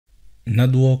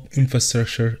network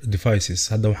infrastructure devices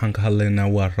hadda waxaan ka hadlaynaa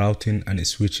waa routing and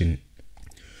switching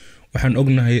waxaan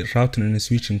ognahay routing and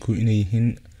switching ku inay yihiin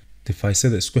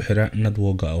device-yada isku xira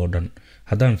network oo dhan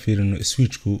haddaan fiirino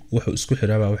switch-ku wuxuu isku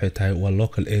xiraaba waxay tahay waa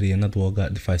local area network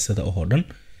device-yada oo dhan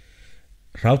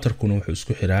router-kuna wuxuu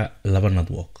isku xiraa laba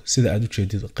network sida aad u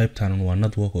jeedid qaybtaan waa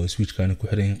network oo switch-kaani ku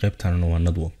xiran yihiin qaybtaan waa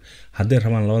network haddii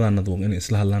rabaan labada network inay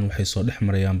isla hadlaan waxay soo dhex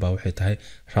marayaan baa waxay tahay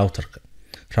router-ka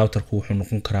router-ku wuxuu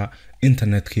noqon karaa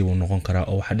internet-kii uu noqon karaa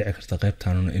oo waxa dhici karta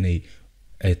qaybtaanuna inay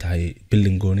ay tahay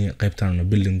building gooniya qaybtaanuna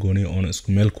building gooniya oo isku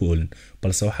meel ku oolin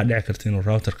balse waxa dhici karta inuu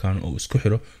router-kan uu isku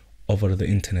xiro over the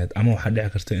internet ama waxa dhici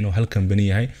karta inuu hal company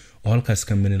yahay oo halkaas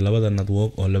company labada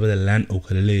network oo labada LAN oo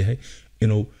kala leeyahay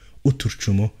inuu u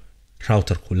turjumo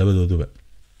router-ku labadooduba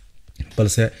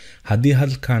balse haddii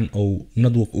halkan uu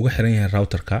network uga xiran yahay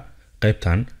router-ka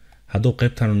qaybtan hadduu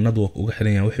qaybtan network uga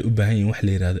xiran yahay waxay u baahan yihiin wax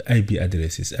la yiraahdo IP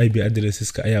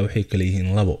addresses-ka ayaa waxay kala yihiin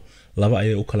laba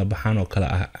ayay u kala baxaan oo kala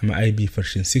ah ama IP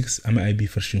version 6 ama IP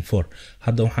version 4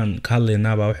 hadda waxaan ka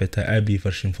hadlaynaa waxay tahay IP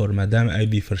version 4 maadaama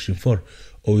IP version 4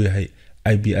 oo yahay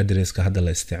IP address-ka hadda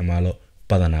la isticmaalo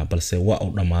badanaa balse waa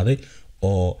uu dhamaaday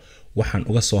oo waxaan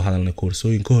uga soo hadalnay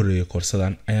koorsooyin ka horeeyay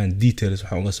koorsadaan ayaan details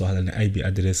waxaan uga soo hadalnay IP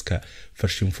address-ka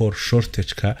version 4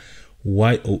 shortage-ka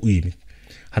why oo u yimid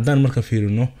haddaan marka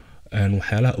fiirino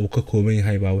waxyaalaha uu ka kooban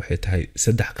yahay baa waxay tahay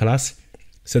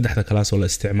saddexda class oo la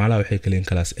isticmaalaa waxay kala yihiin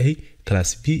class A class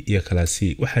B iyo class C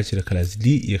waxaa jira class D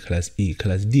iyo class E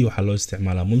class D waxaa loo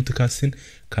isticmaalaa multicasting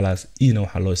class E na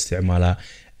waxaa loo isticmaalaa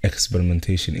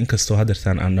experimentation inkastoo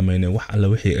hadeertaan aan dhamaynay wax alla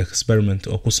wixii experiment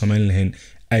oo ku samayn lahayn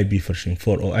IP version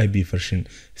 4 oo IP version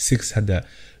 6 hadda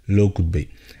loo gudbay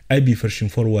IP version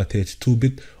 4 waa 32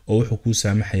 bit oo wuxuu ku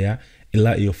saamaxayaa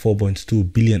ilaa iyo 4.2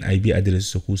 billion IP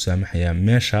addresses oo ku saamaxayaa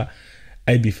meesha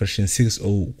IP version 6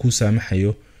 oo ku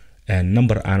saamaxayo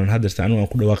number aanan hadeertaan aan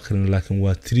ku dhawaaqi karin laakiin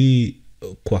waa 3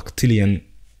 quadrillion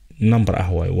number ah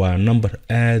waa number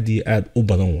aad iyo aad u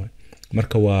badan waay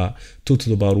marka waa 2 to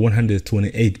the power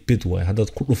 128 bit waay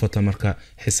haddaad ku dhufata marka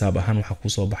xisaab ahaan waxa ku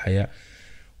soo baxaya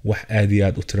wax aad iyo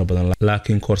aad u tiro badan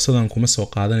laakiin koorsadan kuma soo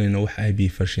qaadanayno wax IP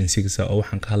version 6 oo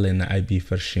waxaan ka hadlaynaa IP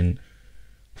version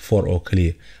 4 oo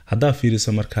kaliya haddaa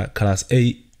fiiriso marka class A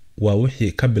waa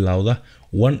wixii ka bilowda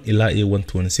 1 ilaa iyo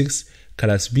 126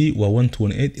 class B waa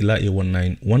 128 ilaa iyo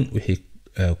 191 wixii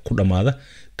ku dhamaada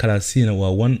class C na waa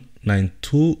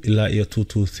 192 ilaa iyo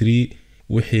 223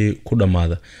 wixii ku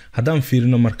dhamaada haddaan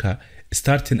fiirino marka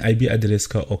starting IP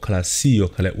address-ka oo class C oo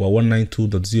kale waa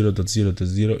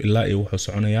 192.0.0.0 ilaa iyo wuxuu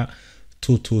soconayaa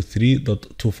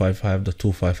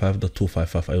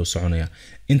 223.255.255.255 ayuu soconayaa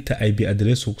inta IP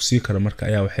address uu sii karo marka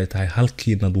ayaa waxay tahay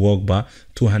halkii network ba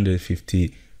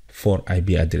 254 IP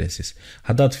addresses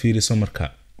haddaad fiiriso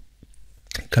marka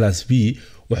class B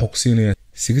wuxuu ku siinayaa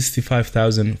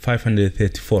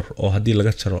 65,534 oo haddii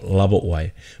laga jaro labo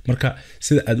waaye marka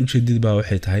sida aad u jeedid baa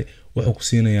waxay tahay wuxuu ku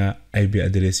siinayaa IP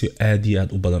addressyo aad iyo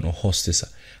aad u badan oo hostisa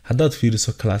haddaad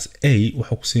fiiriso class A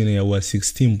wuxuu ku siinayaa waa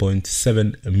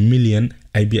 16.7 million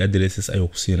IP addresses ayuu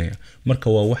ku siinayaa marka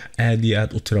waa wax aad iyo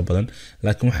aad u tiro badan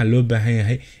laakiin waxaa loo baahan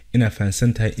yahay inaad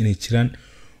fahansan tahay inay jiraan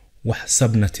wax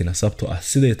subnetina sababtoo ah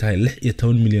siday tahay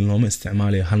 16 milyan looma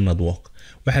isticmaalayo hal network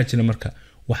waxaa jira marka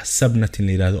wax subnetin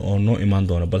la yiraahdo oo noo imaan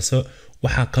doona balse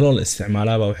waxa kaloo la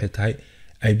isticmaalaaba waxay tahay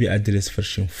IP address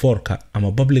version 4-ka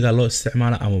ama public loo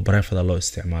isticmaala ama private loo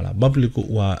isticmaala public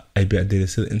waa IP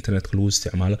address-da internet-ka lagu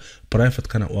isticmaalo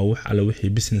private-kana waa wax alla wixii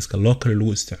business-ka local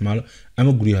lagu isticmaalo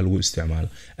ama guryaha lagu isticmaalo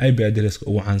IP address-ka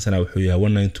ugu caansan wuxuu yahay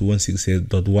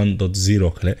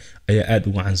 192.168.1.0 kale ayaa aad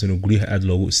ugu caansan guryaha aad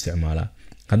loogu isticmaalaa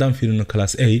haddaan fiirino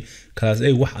class A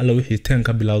wax alla wixii 10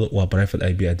 ka bilowdo waa private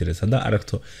IP address haddaa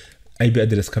aragto IP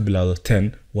address ka bilowdo 10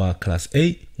 waa class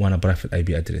A waana private IP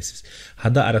addresses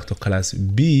haddaa aragto class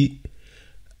B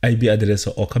IP address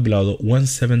oo ka bilowdo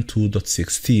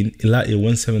 172.16 ilaa iyo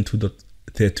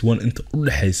 172.31 inta u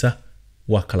dhaxaysa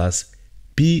waa class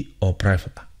B oo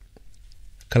private ah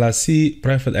class C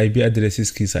private IP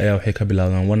addresses-kiisa ayaa waxay ka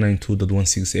bilowdaan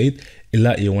 192.168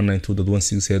 ilaa iyo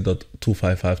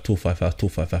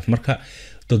 192.168.255.255.255 marka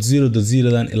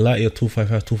 .0.0dan ilaa iyo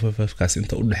 255.255 kaas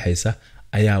inta u dhaxaysa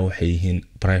ayaa waxay yihiin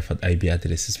private IP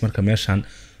addresses marka meeshan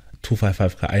 255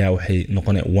 ka ayaa waxay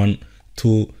noqonay 1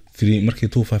 2 3 markii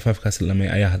 255 kaas la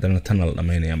dhameeyay ayaa hadana tan la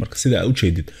dhameynaya marka sida aad u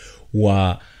jeedid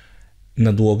waa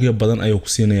networkyo badan ayuu ku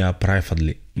siinayaa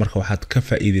privately marka waxaad ka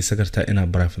faa'iideysan kartaa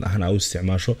inaad private ahaan u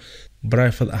isticmaasho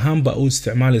private ahaan ba u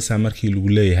isticmaalaysaa markii lagu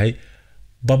leeyahay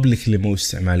publicly ma u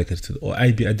isticmaali kartid oo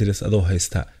IP address adoo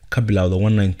haysta ka bilowda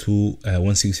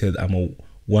 192.168 ama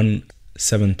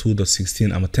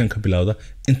 172.16 ama 10 ka bilowda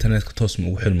internet-ka toos ma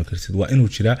ugu xirmi kartid waa inuu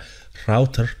jiraa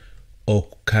router oo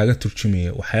kaaga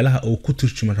turjumaya waxyaalaha uu ku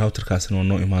turjuman routerkaasna oo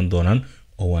noo imaan doonaan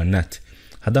oo waa NAT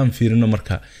haddaan fiirino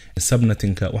marka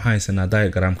subnettingka waxaan haysanaa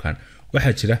diagramkan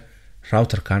waxaa jira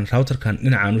routerkan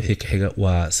dhinacan wixii ka xiga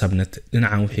waa subnet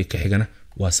dhinacan wixii ka xigana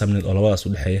waa subnet oo labadaas u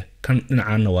dhaxeeya kan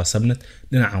dhinacaanna waa subnet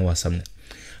dhinacan waa subnet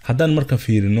haddaan marka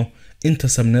fiirino inta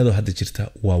subnedo hadda jirta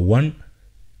waa 1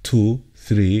 2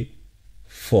 3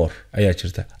 4 ayaa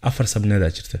jirta afar subneda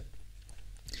jirta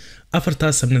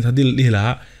afartaas subnet haddii la dhihi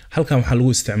lahaa halkan waxaa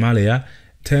lagu isticmaalayaa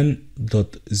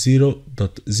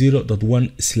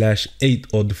 10.0.0.1/8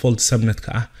 oo default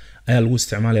subnetka ah ayaa lagu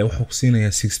isticmaalaya wuxuu ku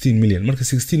siinayaa 16 million marka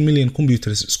 16 million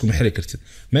computers isku xiri kartid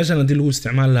meeshan hadii lagu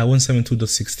isticmaali lahaa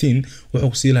 172.16 wuxuu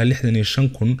ku sii lahaa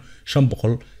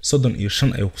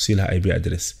 65535 ayuu ku sii lahaa IP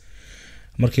address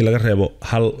markii laga reebo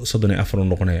hal 34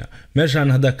 noqonaya meeshan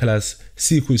hadaa class C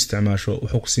ku isticmaasho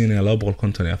wuxuu ku siinayaa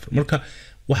 254 marka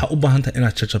waxa u baahan tahay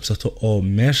inaad jajabsato oo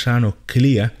meeshan oo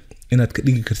kaliya inaad ka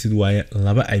dhigi kartid waaye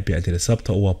laba IP address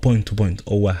sababta waa point to point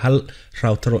oo waa hal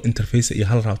router oo interface iyo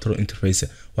hal router oo interface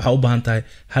waxa u baahan tahay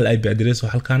hal IP address oo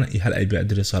halkaana iyo hal IP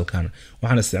address oo halkaana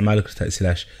waxaan isticmaali kartaa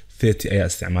 /30 ayaa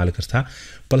isticmaali kartaa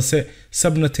balse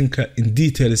subnettingka in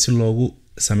detail si loogu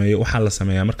sameeyo waxa la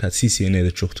sameeyaa markaad CCNA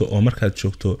joogto oo markaad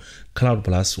joogto Cloud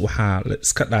Plus waxa la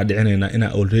iska dhaadhicinaynaa ina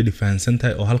already fahansan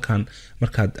tahay oo halkan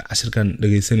markaad cashirkan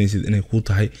dhageysanaysid inay ku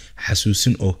tahay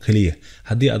xasuusin oo kaliya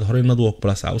hadii aad horey Network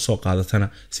Plus u soo qaadatana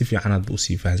si fiican aad u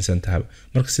sii fahansan tahay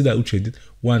marka sida u jeedid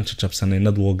waan jabsanay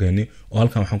networkani oo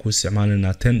halkan waxaan ku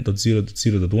isticmaalaynaa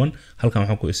 10.0.0.1 halkan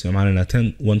waxaan ku isticmaalaynaa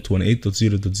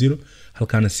 10.128.0.0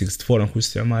 halkan 64 aan ku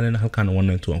isticmaalaynaa halkan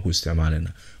 192 aan ku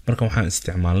isticmaalaynaa marka waxaan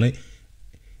isticmaalnay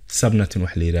subnetting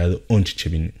wax la yiraahdo on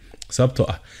jabin sababtoo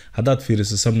ah hadaad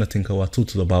fiiriso subnettingka waa 2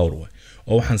 to the power way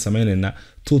oo waxaan sameynaynaa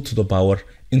 2 to the power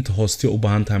inta hoostiya u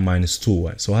baahan tahay -2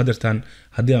 way soo hadirtaan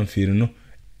hadii aan fiirino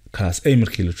class A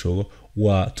markii la joogo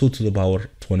waa 2 to the power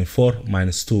 24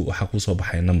 -2 waxa ku soo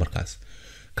baxay numberkaas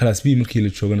class B markii la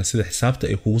joogana sida xisaabta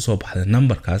ay kugu soo baxday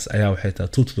numberkaas ayaa waxay tahay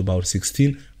 2 to the power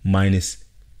 16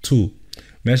 -2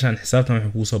 meeshan xisaabtan waxa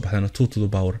kugu soo baxdana 2 to the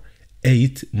power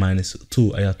 8 -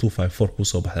 2 ayaa 254 ku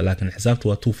soo baxday laakiin xisaabtu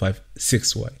waa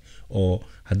 256 way oo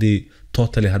hadii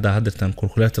totally hadaa hadirtan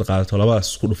calculator qaadato labadaas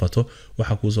isku dhufato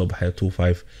waxa ku soo baxay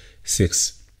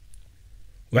 256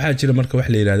 waxa jira marka wax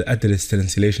la yiraahdo address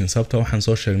translation sababta waxaan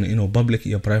soo sheegnay inuu public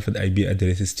iyo private IP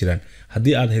addresses jiraan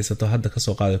hadii aad haysato hadda ka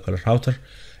soo qaado kale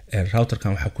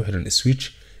routerkan waxa ku xiran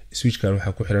switchkan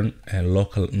waxa ku xiran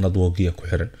local network ku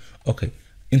xiran okay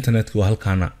internetka waa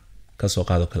halkaana ka soo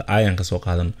qaado kale ayaan ka soo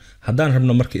qaadan hadaan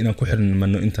rabno markii inaan ku xirnimo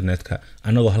internetka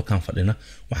anagoo halkan fadhina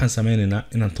waxaan sameynaynaa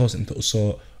inaan toos inta u soo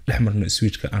dhexmarno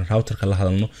switchka aan routerka la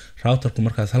hadalno routerku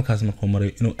markaas halkaas markuu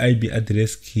maray inuu IP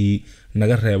addresskii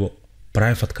naga reebo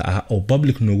private ka ah oo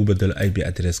public noogu bedelo IP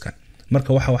addresska marka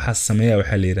waxa sameeyaa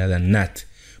waxa la yiraahdaa NAT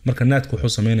marka NAT-ku wuxuu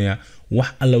sameynayaa wax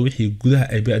alla wixii gudaha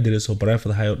IP address oo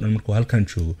private ah oo dhan markuu halkan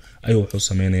joogo ayuu wuxuu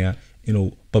sameynayaa inuu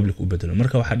public u bedelo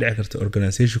marka waxa dhici karta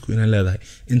organizationku inay leedahay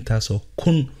intaasoo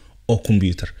kun oo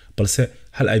computer balse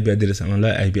hal IP address ama la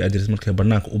IP address markay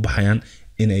banaanka u baxayaan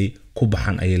inay ku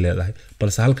baxan ay leedahay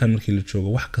balse halkan markii la joogo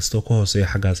wax kasto ka hooseeya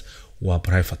xagaas waa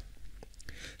private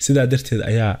sida darteed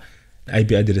ayaa IP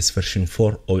address version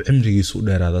 4 oo cimrigiisu u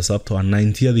dheeraada sababtoo ah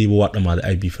 90yadiiba waa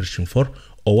dhamaaday IP version 4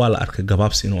 oo waa la arkay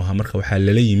gabaabsi inuu ahaa marka waxa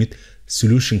la yimid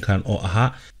solutionkan oo ahaa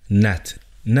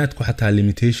NAT ku xataa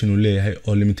limitation uu leeyahay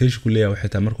oo limitation ku leeyahay waxa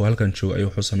taa markuu halkan joogo ayuu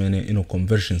wuxuu sameeyaa inuu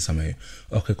conversion sameeyo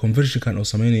okay conversion kan oo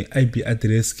sameeyaa IP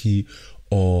addresskii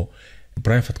oo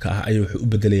private ka ah ayuu wuxuu u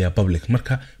bedelayaa public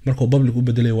markuu public u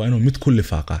bedelayo waa inuu mid ku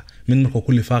lifaaqa mid markuu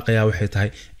ku lifaaqaya waxay tahay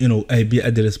inuu IP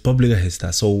address public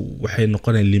haysta so waxay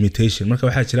noqonayaan limitation marka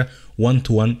waxa jira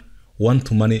 1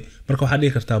 to many marka waxa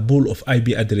dhigi kartaa pool of IP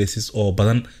addresses oo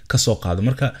badan ka soo qaado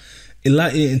marka ilaa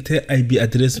intee IP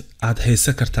address aad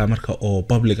haysan kartaa marka oo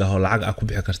public ah oo lacag ah ku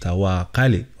bixi kartaa waa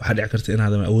qaali waxa dhici karta in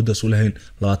aadan awood u lahayn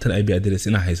 20 IP address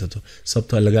ina haysato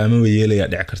sababtoo laga ama weeyelaya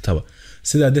dhici kartaba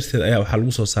sida darteed ayaa waxa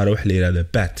lagu soo saaray wax la yiraahdo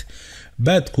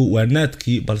BAT-ku waa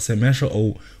NAT-kii balse meesha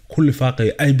uu ku lifaaqay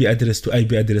IP address to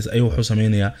IP address ayuu wuxuu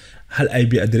sameynayaa hal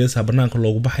IP address banaanka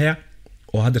loogu baxaya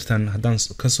oo hadirtan hadaan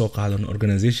ka soo qaadano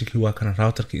organizationkii waa kana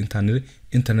routerkii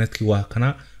internetkii waa kana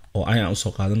oo ayaan u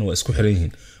soo qaadano waa isku xiran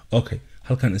yihiin okay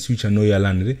halkan switch noo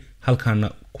yaalaan niri halkaana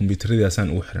computeradaasaan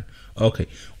ugu xiran okay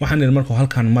waxaan niri markuu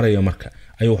halkan marayo marka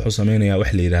ayuu wuxuu sameynayaa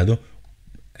wax la yiraahdo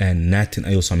NATing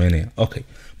ayuu sameynayaa okay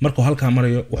markuu halkan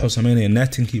marayo wuxuu sameynayaa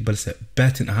NATingkii balse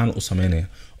BATing ahaan u sameynaya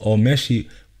oo meeshii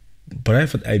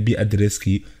private IP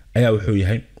addresskii ayaa wuxuu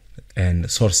yahay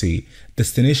source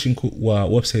destination ku waa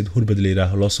website Hurbad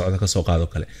leeyahay loo socdo ka soo qaado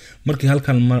kale markii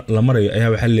halkan la marayo ayaa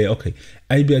waxa leeyahay okay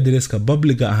IP address ka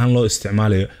public ahaan loo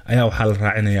isticmaalayo ayaa waxa la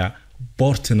raacinayaa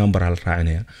port number la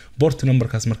raacinaya port number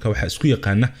kaas marka waxa isku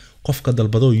yaqaana qofka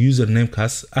dalbado username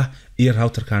kaas ah iyo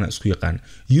router kana isku yaqaan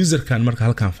user kan marka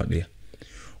halkan fadhiya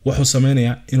wuxuu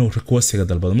sameeyaa inuu request-ga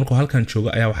dalbado markuu halkan joogo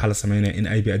ayaa waxa la sameeyaa in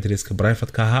IP address ka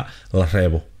private ka aha la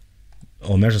reebo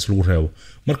oo meeshas lagu reebo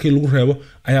markii lagu reebo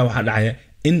ayaa waxa dhacaya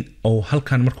in oo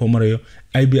halkan markuu marayo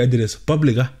IP address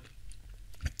public ah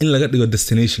in laga dhigo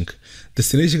destination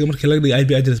markii laga dhigo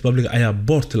IP address public ayaa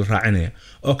port la raacinaya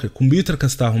okay computer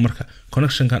kasta marka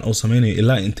connection kan oo sameeyo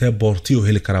ilaa intee port uu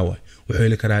heli karaa wuxuu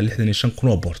heli karaa 65,000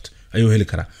 oo port ayuu heli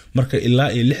karaa marka ilaa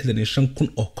 65,000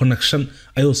 oo connection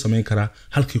ayuu sameyn karaa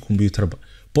halkii computerba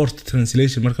port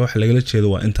translation marka waxa laga jeedo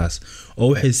waa intaas oo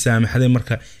waxay saamaxday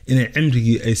marka inay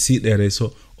cimrigii ay sii dheereyso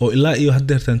oo ilaa iyo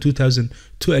haddeertan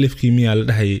 2012 kiimiya la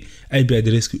dhahay IP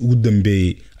addresski ugu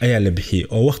dambeeyay ayaa la bixiyay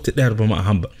oo waqti dheerba ma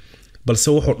ahanba balse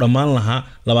wuxuu dhamaan lahaa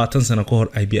 20 sano ka hor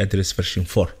IP address version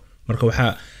 4 marka waxa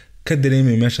ka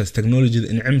dareemay meeshaas technology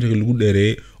in cimriga lagu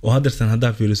dheereeyay oo haddeertan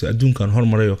hadaa fiiriso adduunkan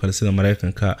hormaray oo kale sida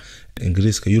Mareykanka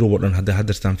Ingiriiska Europe oo dhan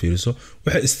haddeertan fiiriso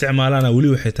waxay isticmaalaan wali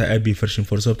waxay tahay IP version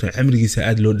 4 sababtoo cimrigiisa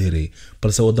aad loo dheereeyay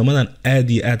balse wadamadan aad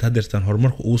iyo aad haddeertan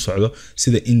horumarka ugu socdo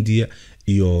sida India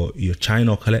iyo China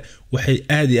oo kale waxay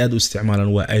aad iyo aad u isticmaalaan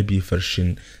waa IP version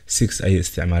 6 ay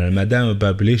isticmaalaan maadaama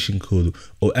population koodu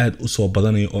oo aad u soo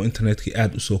badanayo oo internetka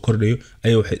aad u soo kordhayo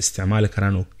ay waxay isticmaali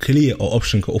karaan oo kaliya oo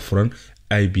optionka u furan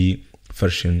IP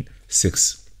version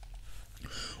 6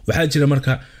 waxaa jira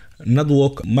marka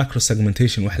network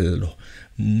microsegmentation waxa la dhaho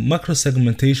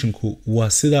microsegmentation-ku waa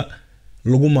sida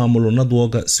lagu maamulo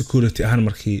network security ahaan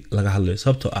markii laga hadlayo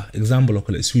sababtoo ah example oo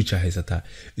kale switch haysataa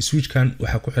switch-kan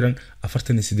waxa ku xiran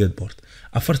 48 port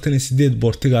 48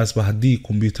 portigaas ba hadii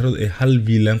computeradu ay hal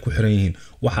VLAN ku xiran yihiin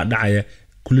waxa dhacaya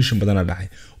collision badana dhacay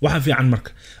waxa fiican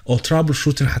marka oo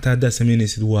troubleshooting xataa hadaa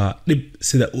sameynaysid waa dib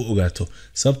sida u ogaato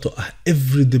sababtoo ah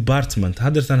every department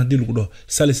haddeertan hadii lagu dhaho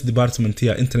sales department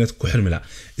ya internet ku xirmila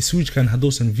switch-kan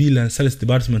haduusan VLAN sales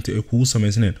department ay kugu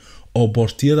sameysneen oo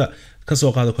portiyada ka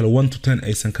soo qaado kale 1 to 10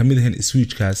 aysan kamid ahayn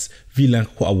switch-kaas VLAN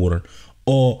ku abuuran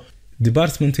oo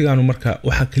department-gaanu marka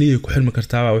waxa kaliya ku xirmi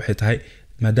kartaa waxay tahay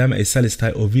maadaama ay sales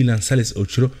tahay oo VLAN sales oo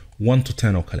jiro 1 to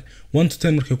 10 oo kale 1 to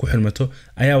 10 markay ku xirmato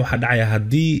ayaa waxa dhacaya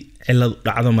hadii cilad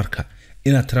dhacdo marka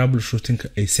ina troubleshooting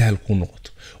ay sahal ku noqoto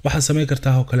waxa sameyn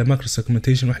kartaa oo kale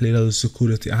microsegmentation wax la yiraahdo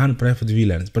security ahaan private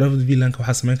VLAN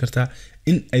waxa sameyn kartaa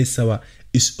in ay saba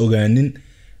is ogaanin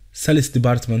sales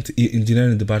department iyo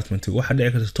engineering department waxa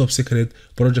dhici karta top secret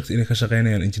project inay ka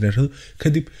shaqeynayaan engineeradu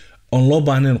kadib on loo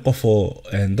baahneen qof oo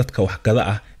dadka wax gada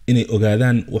ah inay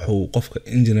ogaadaan wuxuu qofka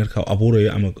engineerka abuurayo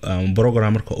ama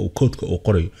programmerka oo code-ka uu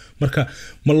qorayo marka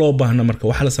ma loo baahna marka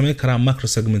waxa la sameyn karaa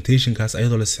microsegmentation kaas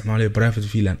ayadoo la isticmaalayo private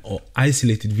VLAN oo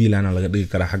isolated VLAN laga dhigi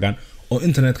karaa xagan oo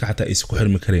internetka xataa ay ku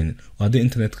xirmi kareen hadii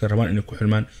internetka rabaan inay ku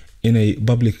xirmaan inay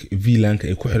public VLAN-ka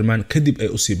ay ku xirmaan kadib ay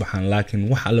u sii baxaan laakiin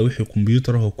waxa alla wixii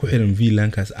computer-ho ku xiran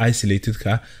VLAN-kaas isolated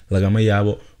ka lagama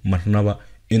yaabo marnaba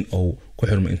in uu ku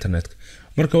xirmo internetka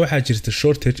marka waxa jirta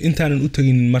shortage intaanan u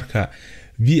tagin marka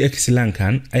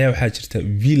VXLAN-kan ayaa waxa jirta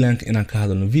VLAN inaan ka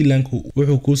hadalno VLAN-ku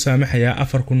wuxuu ku saamaxayaa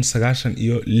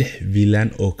 4096 VLAN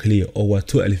oo kaliya oo waa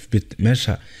 2 bit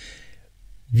meesha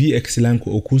VXLAN-ku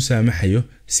oo ku saamaxayo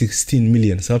 16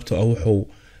 million sababtoo ah wuxuu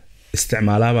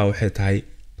isticmaalaba waxay tahay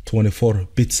 24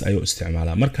 bits ayuu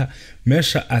isticmaalaa marka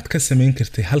meesha aad ka sameyn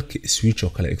kartay halka switch oo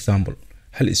kale example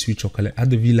hal switch oo kale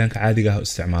hadda VLAN-ka caadiga ah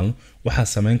isticmaalno waxa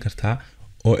sameyn kartaa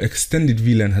oo extended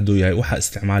VLAN haduu yahay waxa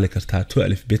isticmaali kartaa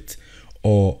 12 bit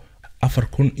oo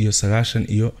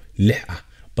 4096 ah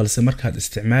balse markaad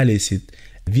isticmaalaysid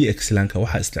VXLAN-ka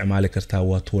waxa isticmaali kartaa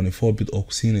waa 24 bit oo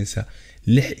ku siinaysa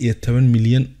 16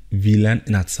 milyan VLAN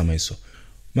inaad samayso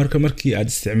markii aad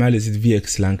isticmaalaysid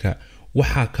VXLAN-ka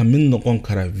waxa ka mid noqon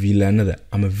kara VLAN-nada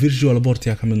ama virtual port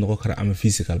ya ka mid noqon kara ama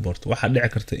physical port waxa dhici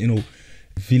karta inuu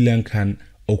VLAN-kan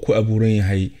oo ku abuuran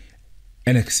yahay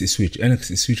NX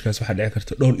switch kaas waxa dhici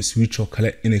karta dhowr switch oo kale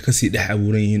inay ka sii dhex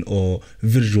abuuran yihiin oo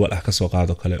virtual ah ka soo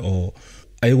qaado kale oo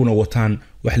ayaguna wataan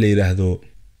wax la yiraahdo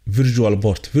virtual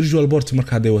port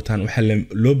marka haday wataan waxa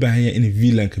loo baahan yahay in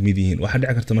VLAN ka mid yihiin waxa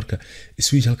dhici karta marka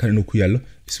switch halkan inuu ku yaalo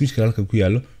switch kale halkan ku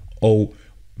yaalo oo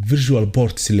virtual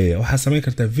ports leeyahay waxa sameyn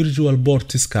kartaa virtual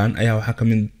ports kan ayaa waxa ka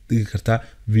mid dhigi kartaa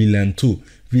VLAN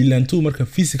 2 marka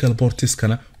physical ports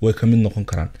kana way ka mid noqon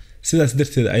karaan sidaas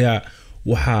darteed ayaa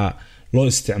waxa loo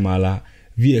isticmaalaa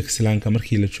VXLAN-ka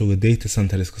markii la joogo data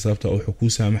centers ka sababtoo wuxuu ku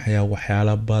saamaxayaa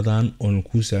waxyaalo badan oo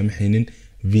ku saamaxaynin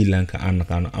VLAN-ka aan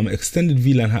naqaano ama extended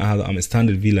VLAN ha ahaado ama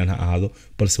standard VLAN ha ahaado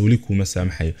balse wali kuma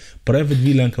saamaxayo private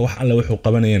VLAN-ka wax alla wuxuu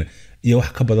qabanayana iyo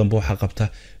wax ka badan waxa qabta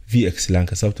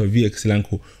VXLAN-ka sababtoo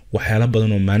VXLAN-ku waxyaalo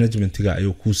badan oo managementiga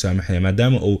ayuu ku saamaxaya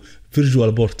maadaama uu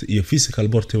virtual port iyo physical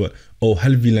port oo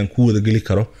hal VLAN ku wada gali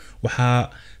karo waxa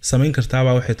samayn kartaa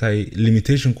waxay tahay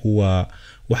limitationku waa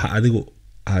waxa adigu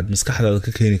aad maskaxdaada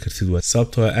ka keeni kartid waa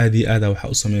sababtoo aad iyo aad waxa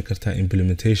u samayn kartaa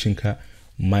implementationka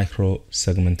micro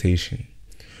segmentation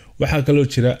waxa kaloo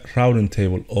jira routing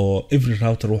table oo every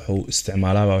router wuxuu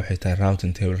isticmaalaa waxay tahay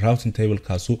routing table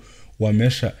kaasu waa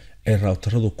meesha ay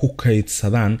routeradu ku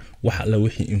kaydsadaan wax alla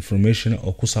wixii information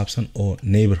oo ku saabsan oo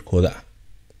neighborkooda ah